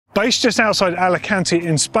Based just outside Alicante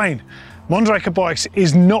in Spain, Mondraker Bikes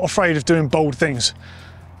is not afraid of doing bold things.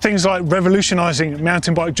 Things like revolutionising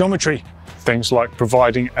mountain bike geometry, things like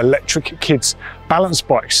providing electric kids balance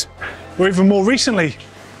bikes, or even more recently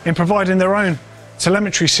in providing their own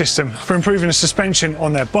telemetry system for improving the suspension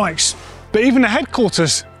on their bikes. But even the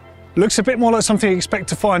headquarters looks a bit more like something you expect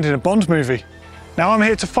to find in a Bond movie. Now I'm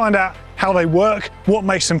here to find out how they work, what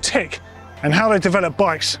makes them tick, and how they develop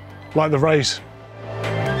bikes like the Raze.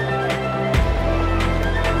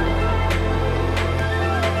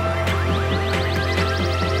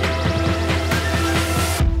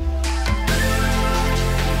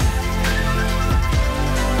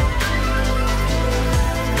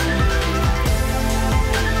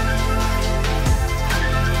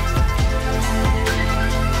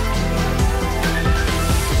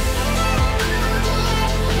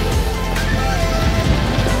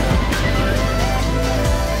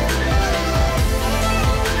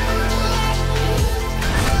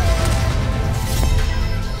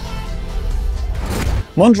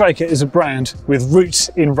 Mondraker is a brand with roots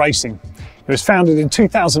in racing. It was founded in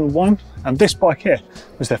 2001, and this bike here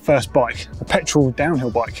was their first bike, a petrol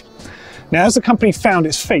downhill bike. Now, as the company found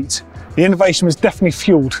its feet, the innovation was definitely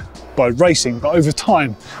fueled by racing, but over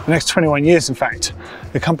time, the next 21 years in fact,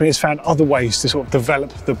 the company has found other ways to sort of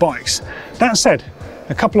develop the bikes. That said,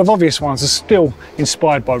 a couple of obvious ones are still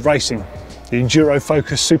inspired by racing. The Enduro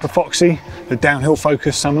focused Super Foxy, the downhill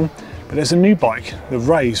focused Summon, but there's a new bike, the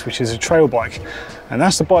Raze, which is a trail bike. And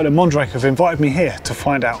that's the bike that Mondraker have invited me here to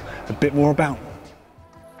find out a bit more about.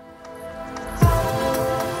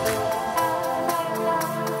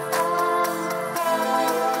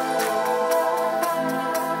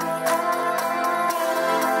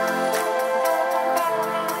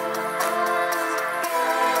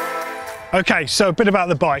 Okay, so a bit about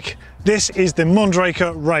the bike. This is the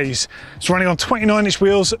Mondraker Raze. It's running on 29-inch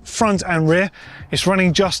wheels, front and rear. It's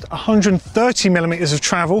running just 130 millimeters of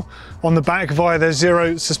travel on the back via their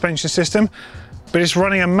zero suspension system, but it's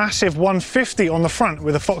running a massive 150 on the front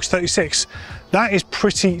with a Fox 36. That is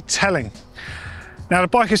pretty telling. Now, the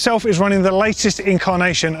bike itself is running the latest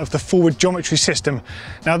incarnation of the forward geometry system.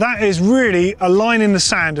 Now, that is really a line in the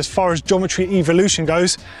sand as far as geometry evolution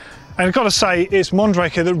goes. And I've got to say, it's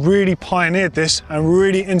Mondraker that really pioneered this and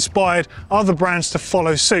really inspired other brands to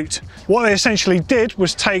follow suit. What they essentially did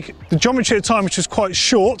was take the geometry at the time, which was quite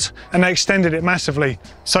short, and they extended it massively.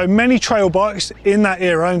 So many trail bikes in that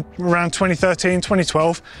era, around 2013,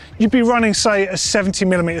 2012, you'd be running, say, a 70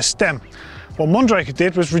 millimeter stem. What Mondraker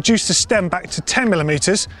did was reduce the stem back to 10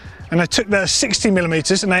 millimeters, and they took their 60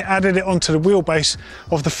 millimeters and they added it onto the wheelbase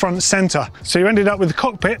of the front center. So you ended up with the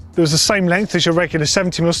cockpit that was the same length as your regular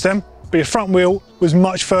 70 mm stem, but your front wheel was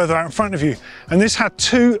much further out in front of you. And this had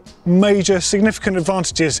two major significant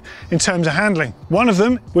advantages in terms of handling. One of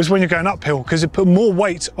them was when you're going uphill, because it put more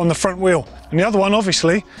weight on the front wheel. And the other one,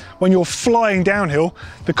 obviously, when you're flying downhill,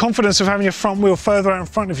 the confidence of having your front wheel further out in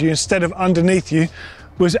front of you instead of underneath you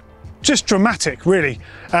was just dramatic, really.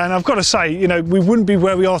 And I've got to say, you know, we wouldn't be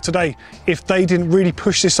where we are today if they didn't really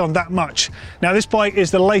push this on that much. Now, this bike is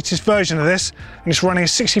the latest version of this, and it's running a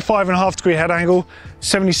 65.5 degree head angle,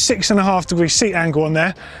 76.5 degree seat angle on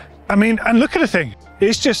there. I mean, and look at the thing.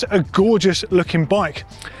 It's just a gorgeous looking bike.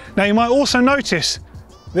 Now, you might also notice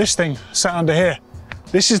this thing sat under here.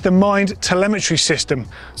 This is the Mind telemetry system.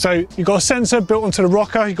 So you've got a sensor built onto the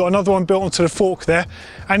rocker, you've got another one built onto the fork there,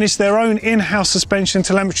 and it's their own in-house suspension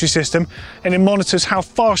telemetry system, and it monitors how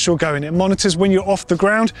fast you're going, it monitors when you're off the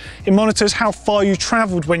ground, it monitors how far you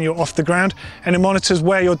traveled when you're off the ground, and it monitors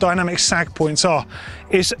where your dynamic sag points are.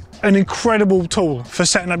 It's an incredible tool for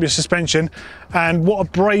setting up your suspension, and what a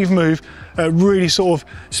brave move, really sort of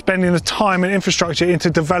spending the time and infrastructure into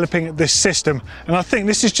developing this system. And I think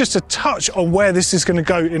this is just a touch on where this is going to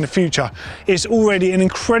go in the future. It's already an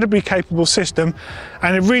incredibly capable system,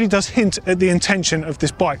 and it really does hint at the intention of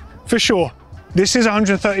this bike. For sure, this is a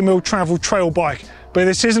 130mm travel trail bike, but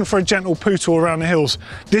this isn't for a gentle pootle around the hills.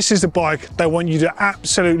 This is the bike they want you to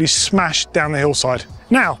absolutely smash down the hillside.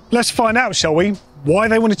 Now, let's find out, shall we, why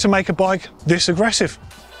they wanted to make a bike this aggressive.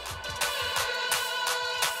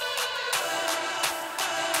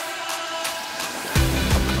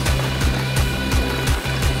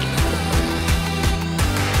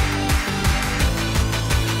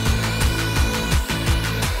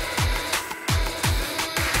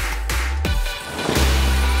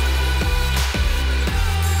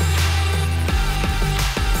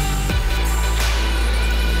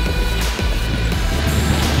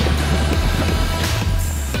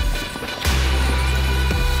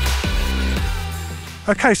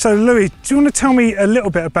 Okay, so Louis, do you want to tell me a little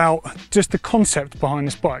bit about just the concept behind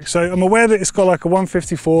this bike? So I'm aware that it's got like a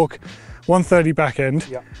 150 fork, 130 back end.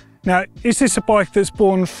 Yeah. Now, is this a bike that's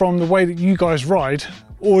born from the way that you guys ride,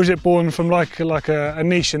 or is it born from like a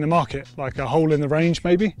niche in the market, like a hole in the range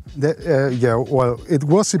maybe? Yeah, well, it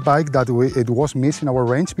was a bike that it was missing our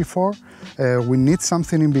range before. We need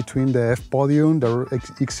something in between the F-Podium, the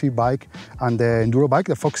XC bike, and the Enduro bike,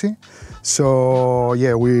 the Foxy. So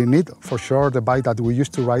yeah, we need for sure the bike that we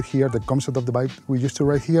used to ride here, the concept of the bike we used to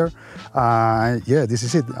ride here. Yeah, this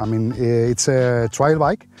is it. I mean, it's a trial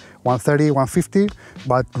bike, 130, 150,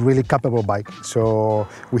 but really capable bike. So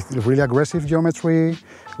with really aggressive geometry,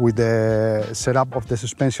 with the setup of the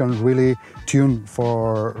suspension really tuned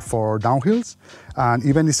for downhills. And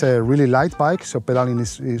even it's a really light bike, so pedaling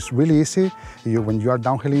is really easy. When you are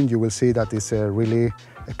downhilling, you will see that it's a really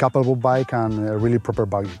capable bike and a really proper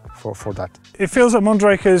bike for that. It feels like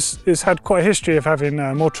Mondraker's has had quite a history of having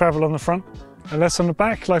more travel on the front and less on the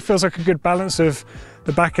back. Like, feels like a good balance of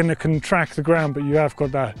the back end that can track the ground, but you have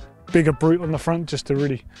got that bigger brute on the front just to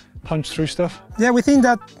really punch through stuff. Yeah, we think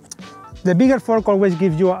that the bigger fork always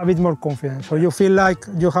gives you a bit more confidence. So you feel like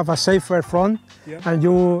you have a safer front, and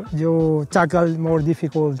you tackle more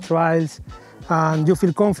difficult trials, and you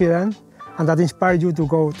feel confident, and that inspires you to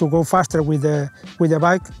go faster with the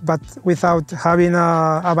bike, but without having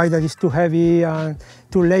a bike that is too heavy and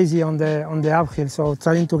too lazy on the uphill. So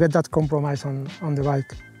trying to get that compromise on the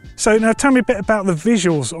bike. So now tell me a bit about the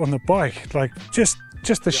visuals on the bike, like just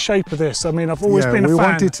the shape of this. I mean, I've always been a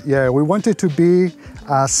fan. We wanted to be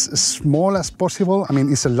as small as possible. I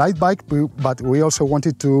mean, it's a light bike, but we also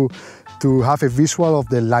wanted to have a visual of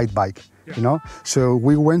the light bike. You know, so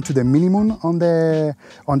we went to the minimum on the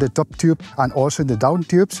top tube and also the down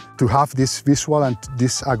tubes to have this visual and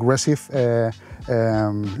this aggressive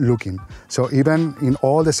looking. So even in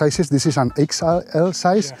all the sizes, this is an XL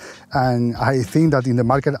size, and I think that in the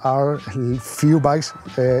market are few bikes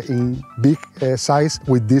in big size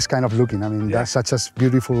with this kind of looking. I mean, that's such a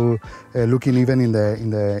beautiful looking even in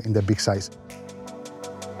the big size.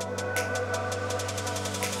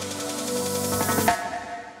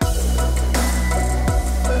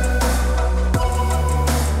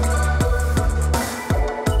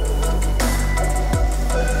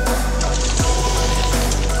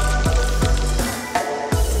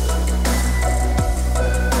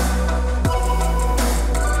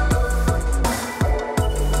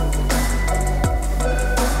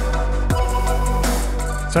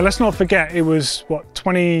 So let's not forget, it was, what,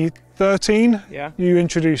 2013? Yeah. You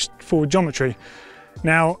introduced forward geometry.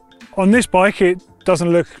 Now, on this bike, it doesn't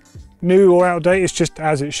look new or outdated, it's just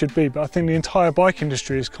as it should be. But I think the entire bike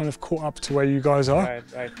industry is kind of caught up to where you guys are.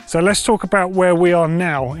 Right. So let's talk about where we are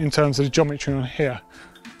now in terms of the geometry on here.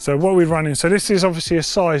 So what we're running, so this is obviously a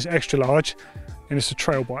size extra large, and it's a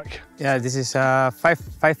trail bike. Yeah, this is a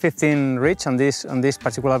 515 reach on this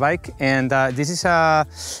particular bike, and this is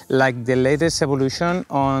like the latest evolution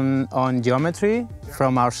on geometry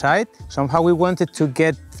from our side. Somehow we wanted to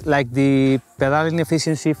get like the pedaling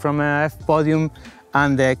efficiency from a F-Podium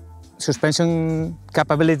and the suspension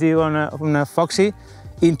capability on a Foxy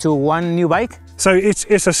into one new bike. So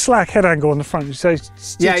it's a slack head angle on the front. You say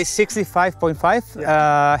yeah, it's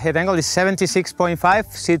 65.5. Head angle is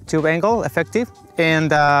 76.5. Seat tube angle effective,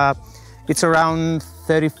 and it's around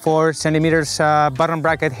 34 centimeters bottom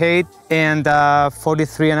bracket height and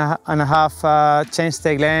 43 and a half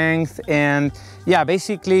chainstay length, and yeah,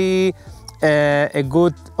 basically a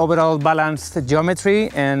good overall balanced geometry.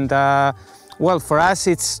 And well, for us,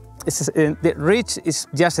 the reach is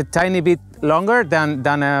just a tiny bit longer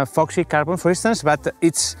than a Foxy Carbon, for instance, but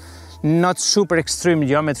it's not super extreme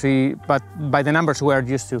geometry, but by the numbers we're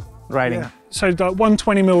used to riding. Yeah. So like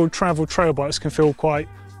 120mm travel trail bikes can feel quite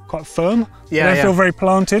firm. Yeah, they don't feel very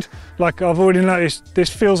planted. Like I've already noticed, this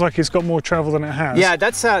feels like it's got more travel than it has. Yeah,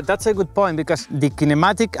 that's a good point, because the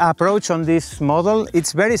kinematic approach on this model,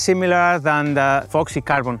 it's very similar than the Foxy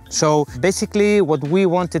Carbon. So basically what we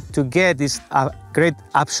wanted to get is a great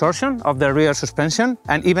absorption of the rear suspension,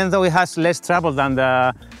 and even though it has less travel than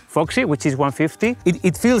the Foxy, which is 150,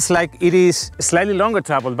 it feels like it is slightly longer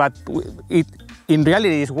travel, but in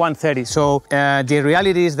reality, it's 130. So the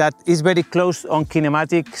reality is that it's very close on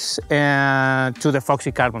kinematics to the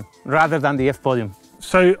Foxy Carbon, rather than the F-Podium.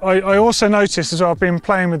 So I also noticed as well, I've been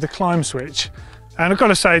playing with the climb switch, and I've got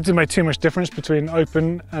to say, it didn't make too much difference between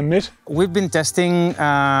open and mid. We've been testing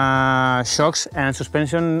shocks and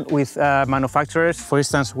suspension with manufacturers, for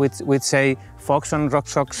instance, with say, Fox and Rock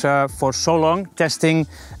Shocks for so long, testing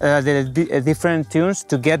the different tunes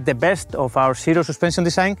to get the best of our zero suspension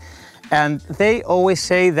design. And they always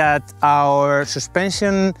say that our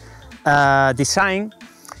suspension design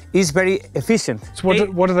is very efficient. So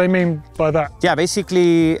what do they mean by that? Yeah,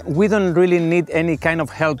 basically, we don't really need any kind of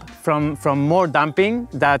help from more damping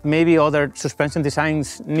that maybe other suspension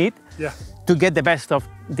designs need to get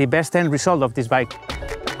the best end result of this bike.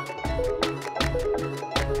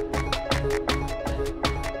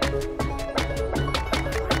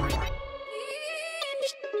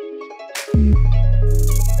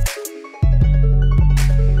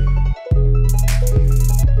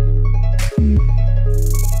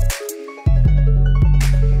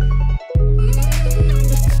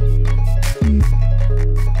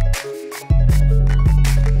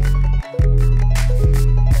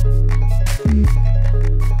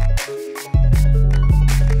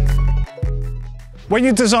 When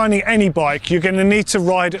you're designing any bike, you're going to need to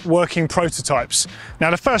ride working prototypes. Now,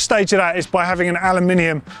 the first stage of that is by having an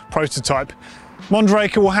aluminium prototype.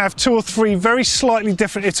 Mondraker will have 2 or 3 very slightly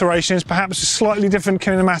different iterations, perhaps slightly different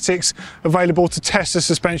kinematics available to test the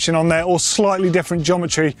suspension on there, or slightly different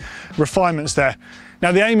geometry refinements there.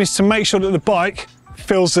 Now, the aim is to make sure that the bike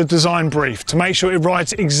fills the design brief, to make sure it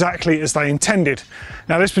rides exactly as they intended.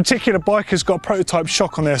 Now, this particular bike has got prototype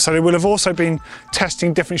shock on there, so they will have also been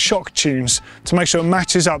testing different shock tunes to make sure it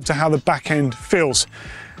matches up to how the back end feels.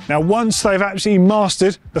 Now, once they've actually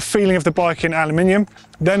mastered the feeling of the bike in aluminium,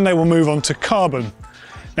 then they will move on to carbon.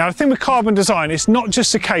 Now, the thing with carbon design, it's not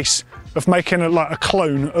just a case of making a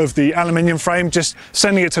clone of the aluminium frame, just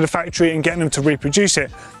sending it to the factory and getting them to reproduce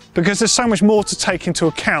it, because there's so much more to take into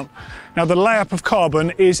account. Now, the layup of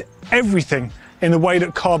carbon is everything in the way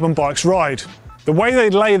that carbon bikes ride. The way they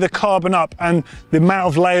lay the carbon up and the amount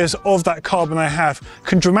of layers of that carbon they have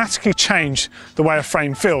can dramatically change the way a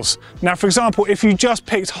frame feels. Now, for example, if you just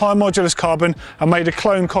picked high modulus carbon and made a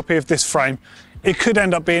clone copy of this frame, it could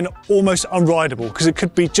end up being almost unrideable because it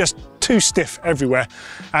could be just too stiff everywhere.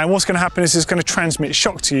 And what's going to happen is it's going to transmit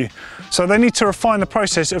shock to you. So they need to refine the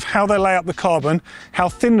process of how they lay up the carbon, how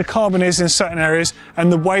thin the carbon is in certain areas,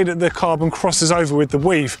 and the way that the carbon crosses over with the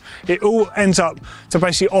weave. It all ends up to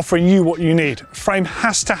basically offering you what you need. A frame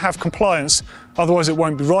has to have compliance, otherwise it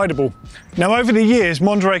won't be rideable. Now, over the years,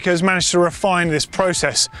 Mondraker has managed to refine this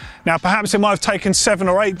process. Now, perhaps it might have taken 7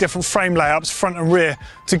 or 8 different frame layups, front and rear,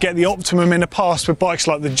 to get the optimum in the past with bikes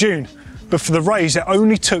like the Dune. But for the Raze, it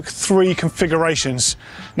only took 3 configurations.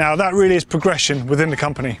 Now, that really is progression within the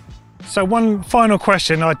company. So one final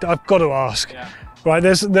question I've got to ask. Right,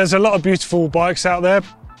 there's a lot of beautiful bikes out there,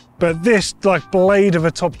 but this blade of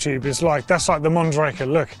a top tube is that's like the Mondraker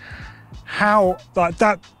look. How,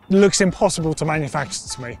 that looks impossible to manufacture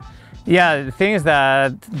to me. Yeah, the thing is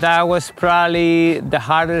that was probably the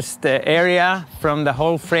hardest area from the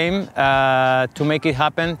whole frame to make it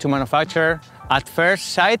happen, to manufacture. At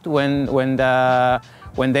first sight, when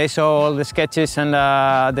they saw all the sketches and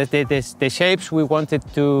the shapes we wanted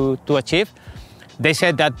to achieve, they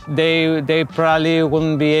said that they probably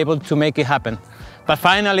wouldn't be able to make it happen. But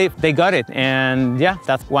finally, they got it, and yeah,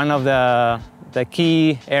 that's one of the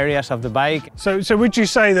key areas of the bike. So would you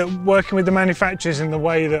say that working with the manufacturers in the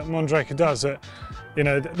way that Mondraker does, that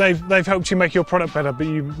they've helped you make your product better, but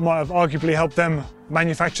you might have arguably helped them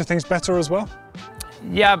manufacture things better as well?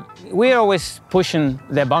 Yeah, we're always pushing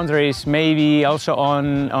the boundaries, maybe also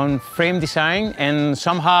on frame design, and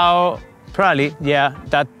somehow, probably, yeah,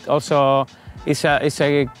 that also is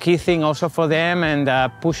a key thing also for them,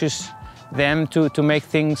 and pushes them to make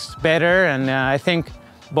things better, and I think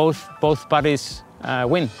both parties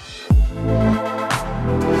win.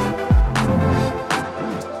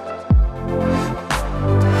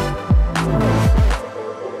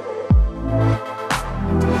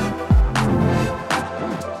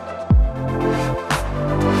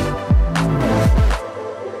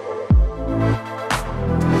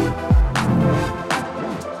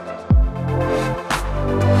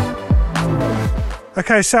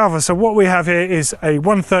 Okay, Salva, so what we have here is a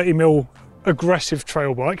 130mm aggressive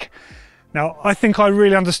trail bike. Now, I think I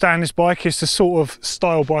really understand this bike. It's the sort of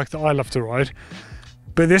style bike that I love to ride,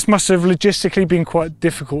 but this must have logistically been quite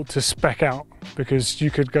difficult to spec out, because you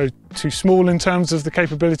could go too small in terms of the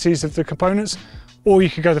capabilities of the components, or you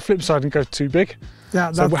could go the flip side and go too big.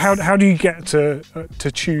 Yeah. So how do you get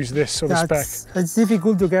to choose this sort of spec? It's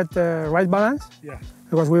difficult to get the right balance. Yeah.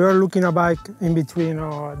 Because we were looking at a bike in between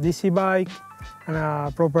a DC bike and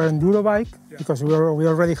a proper enduro bike, because we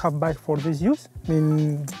already have bike for this use. I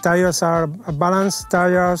mean, the tires are balanced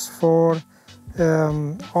tires for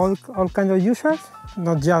all kinds of users,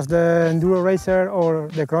 not just the enduro racer or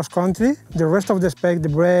the cross country. The rest of the spec, the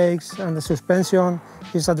brakes and the suspension,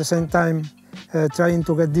 is at the same time trying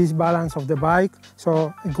to get this balance of the bike.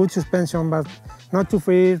 So a good suspension, but not too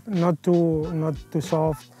free, not too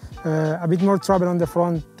soft, a bit more travel on the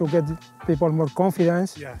front to get people more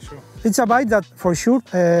confidence. Yeah, sure. It's a bike that, for sure,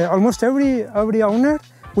 almost every owner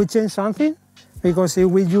will change something, because it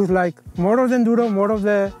will use like more of the enduro, more of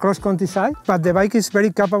the cross-country side, but the bike is very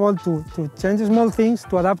capable to change small things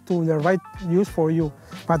to adapt to the right use for you.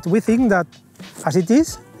 But we think that, as it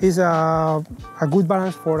is a good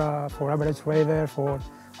balance for average rider, for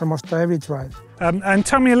almost every trial. And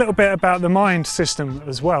tell me a little bit about the Mind system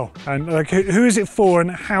as well, and like who is it for and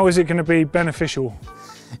how is it going to be beneficial?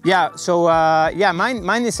 Yeah, so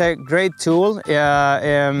Mind is a great tool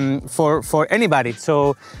for anybody.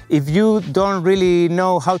 So if you don't really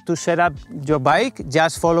know how to set up your bike,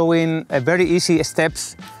 just following very easy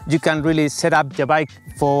steps, you can really set up your bike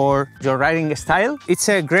for your riding style. It's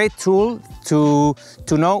a great tool to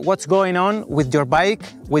know what's going on with your bike,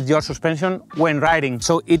 with your suspension when riding.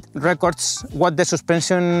 So it records what the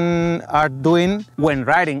suspension are doing when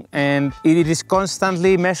riding, and it is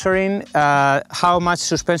constantly measuring how much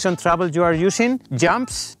suspension travel you are using,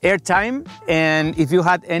 jumps, air time, and if you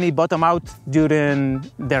had any bottom out during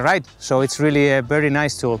the ride. So it's really a very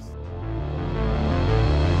nice tool.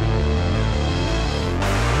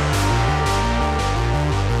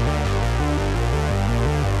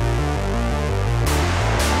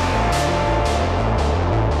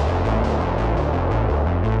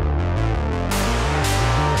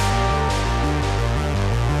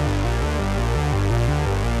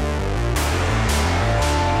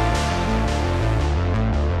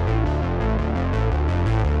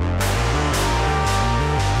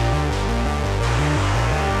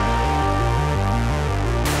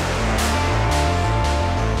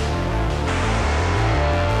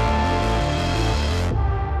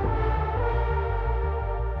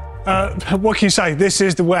 What can you say? This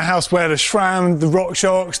is the warehouse where the SRAM, the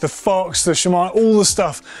RockShox, the Fox, the Shimano, all the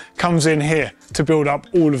stuff comes in here to build up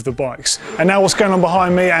all of the bikes. And now what's going on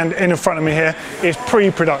behind me and in front of me here is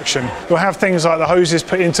pre-production. We'll have things like the hoses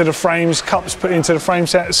put into the frames, cups put into the frame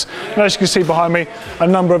sets, and as you can see behind me, a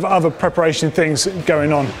number of other preparation things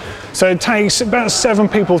going on. So it takes about 7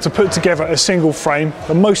 people to put together a single frame,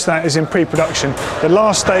 but most of that is in pre-production. The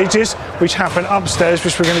last stages, which happen upstairs,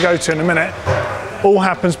 which we're going to go to in a minute, all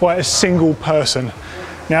happens by a single person.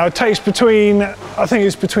 Now it takes between, I think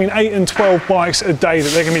it's between 8 and 12 bikes a day that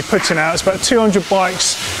they're going to be putting out. It's about 200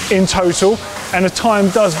 bikes in total, and the time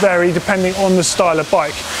does vary depending on the style of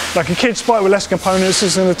bike. Like a kid's bike with less components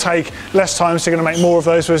is going to take less time, so they're going to make more of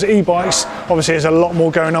those, whereas e-bikes, obviously there's a lot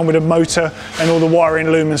more going on with the motor and all the wiring,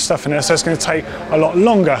 loom and stuff in there, so it's going to take a lot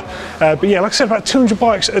longer. But yeah, like I said, about 200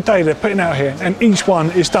 bikes a day they're putting out here, and each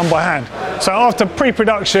one is done by hand. So after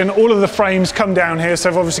pre-production, all of the frames come down here, so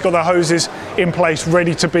they've obviously got their hoses in place,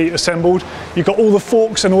 ready to be assembled. You've got all the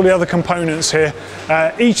forks and all the other components here.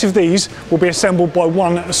 Each of these will be assembled by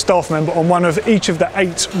one staff member on one of each of the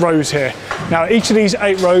 8 rows here. Now each of these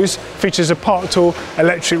 8 rows features a Part Tool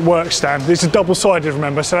electric work stand. These are double-sided,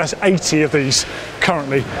 remember, so that's 80 of these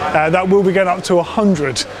currently. That will be going up to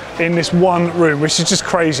 100 in this one room, which is just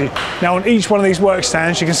crazy. Now on each one of these work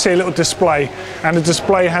stands you can see a little display, and the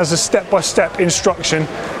display has a step-by-step instruction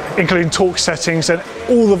including torque settings and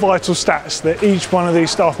all the vital stats that each one of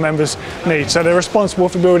these staff members need. So they're responsible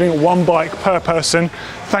for building one bike per person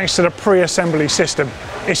thanks to the pre-assembly system.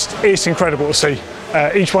 It's incredible to see.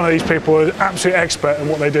 Each one of these people is an absolute expert in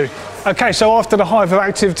what they do. Okay, so after the hive of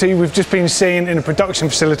activity we've just been seeing in the production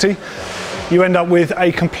facility, you end up with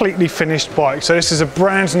a completely finished bike. So this is a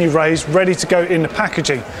brand new Raze ready to go in the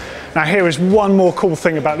packaging. Now here is one more cool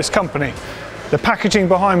thing about this company. The packaging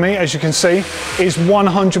behind me, as you can see, is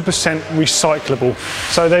 100% recyclable.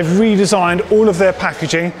 So they've redesigned all of their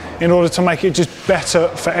packaging in order to make it just better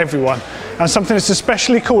for everyone. And something that's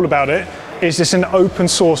especially cool about it is it's an open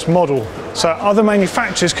source model. So other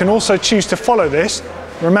manufacturers can also choose to follow this.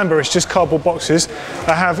 Remember, it's just cardboard boxes.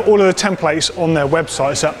 They have all of the templates on their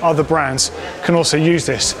website, so other brands can also use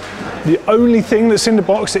this. The only thing that's in the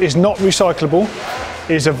box that is not recyclable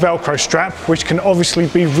is a Velcro strap, which can obviously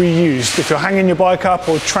be reused. If you're hanging your bike up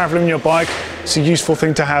or traveling your bike, it's a useful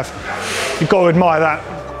thing to have. You've got to admire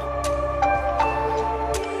that.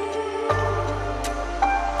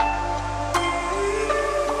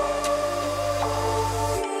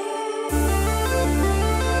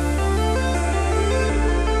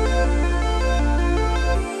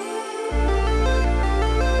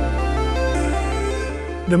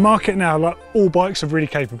 The market now, like all bikes are really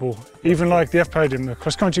capable. Even like the F-Podium, the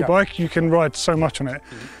cross-country bike, you can ride so much on it.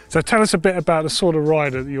 So tell us a bit about the sort of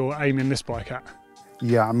rider that you're aiming this bike at.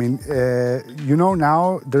 Yeah, I mean, you know,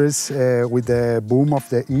 now there is, with the boom of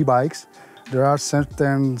the e-bikes, there are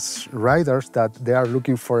certain riders that they are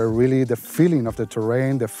looking for really the feeling of the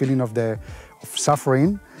terrain, the feeling of the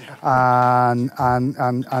suffering. And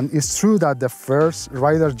it's true that the first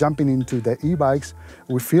riders jumping into the e-bikes,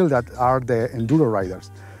 we feel that are the enduro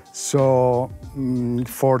riders. So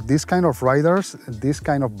for this kind of riders, this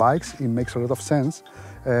kind of bikes, it makes a lot of sense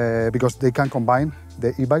because they can combine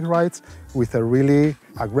the e-bike rides with a really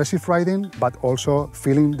aggressive riding, but also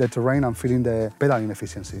feeling the terrain and feeling the pedaling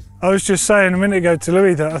efficiency. I was just saying a minute ago to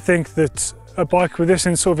Louis that I think that a bike with this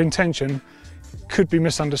sort of intention could be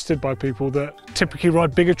misunderstood by people that typically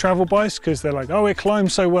ride bigger travel bikes because they're like, oh, it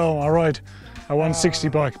climbs so well, I ride a 160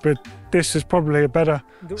 bike, but this is probably a better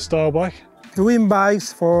style bike. Doing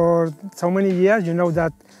bikes for so many years, you know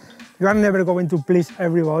that you are never going to please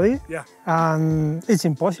everybody. Yeah. And it's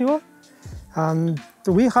impossible. And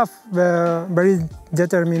we have a very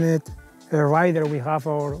determined rider we have,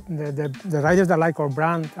 or the riders that like our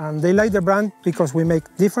brand. And they like the brand because we make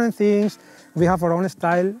different things, we have our own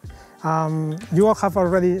style. You have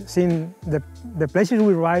already seen the places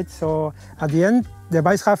we ride, so at the end, the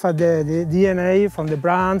bikes have the DNA from the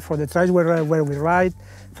brand, for the trails where we ride,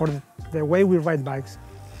 for the way we ride bikes.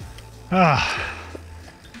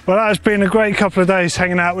 Well, that has been a great couple of days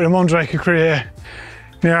hanging out with the Mondraker crew here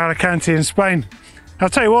near Alicante in Spain. I'll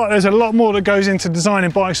tell you what, there's a lot more that goes into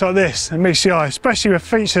designing bikes like this and meets the eye, especially with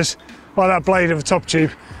features like that blade of a top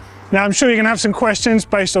tube. Now, I'm sure you're going to have some questions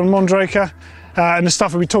based on Mondraker and the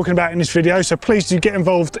stuff we'll be talking about in this video, so please do get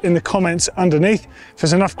involved in the comments underneath. If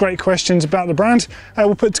there's enough great questions about the brand,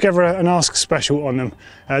 we'll put together an Ask Special on them.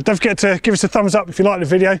 Don't forget to give us a thumbs up if you like the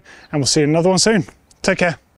video, and we'll see you in another one soon. Take care.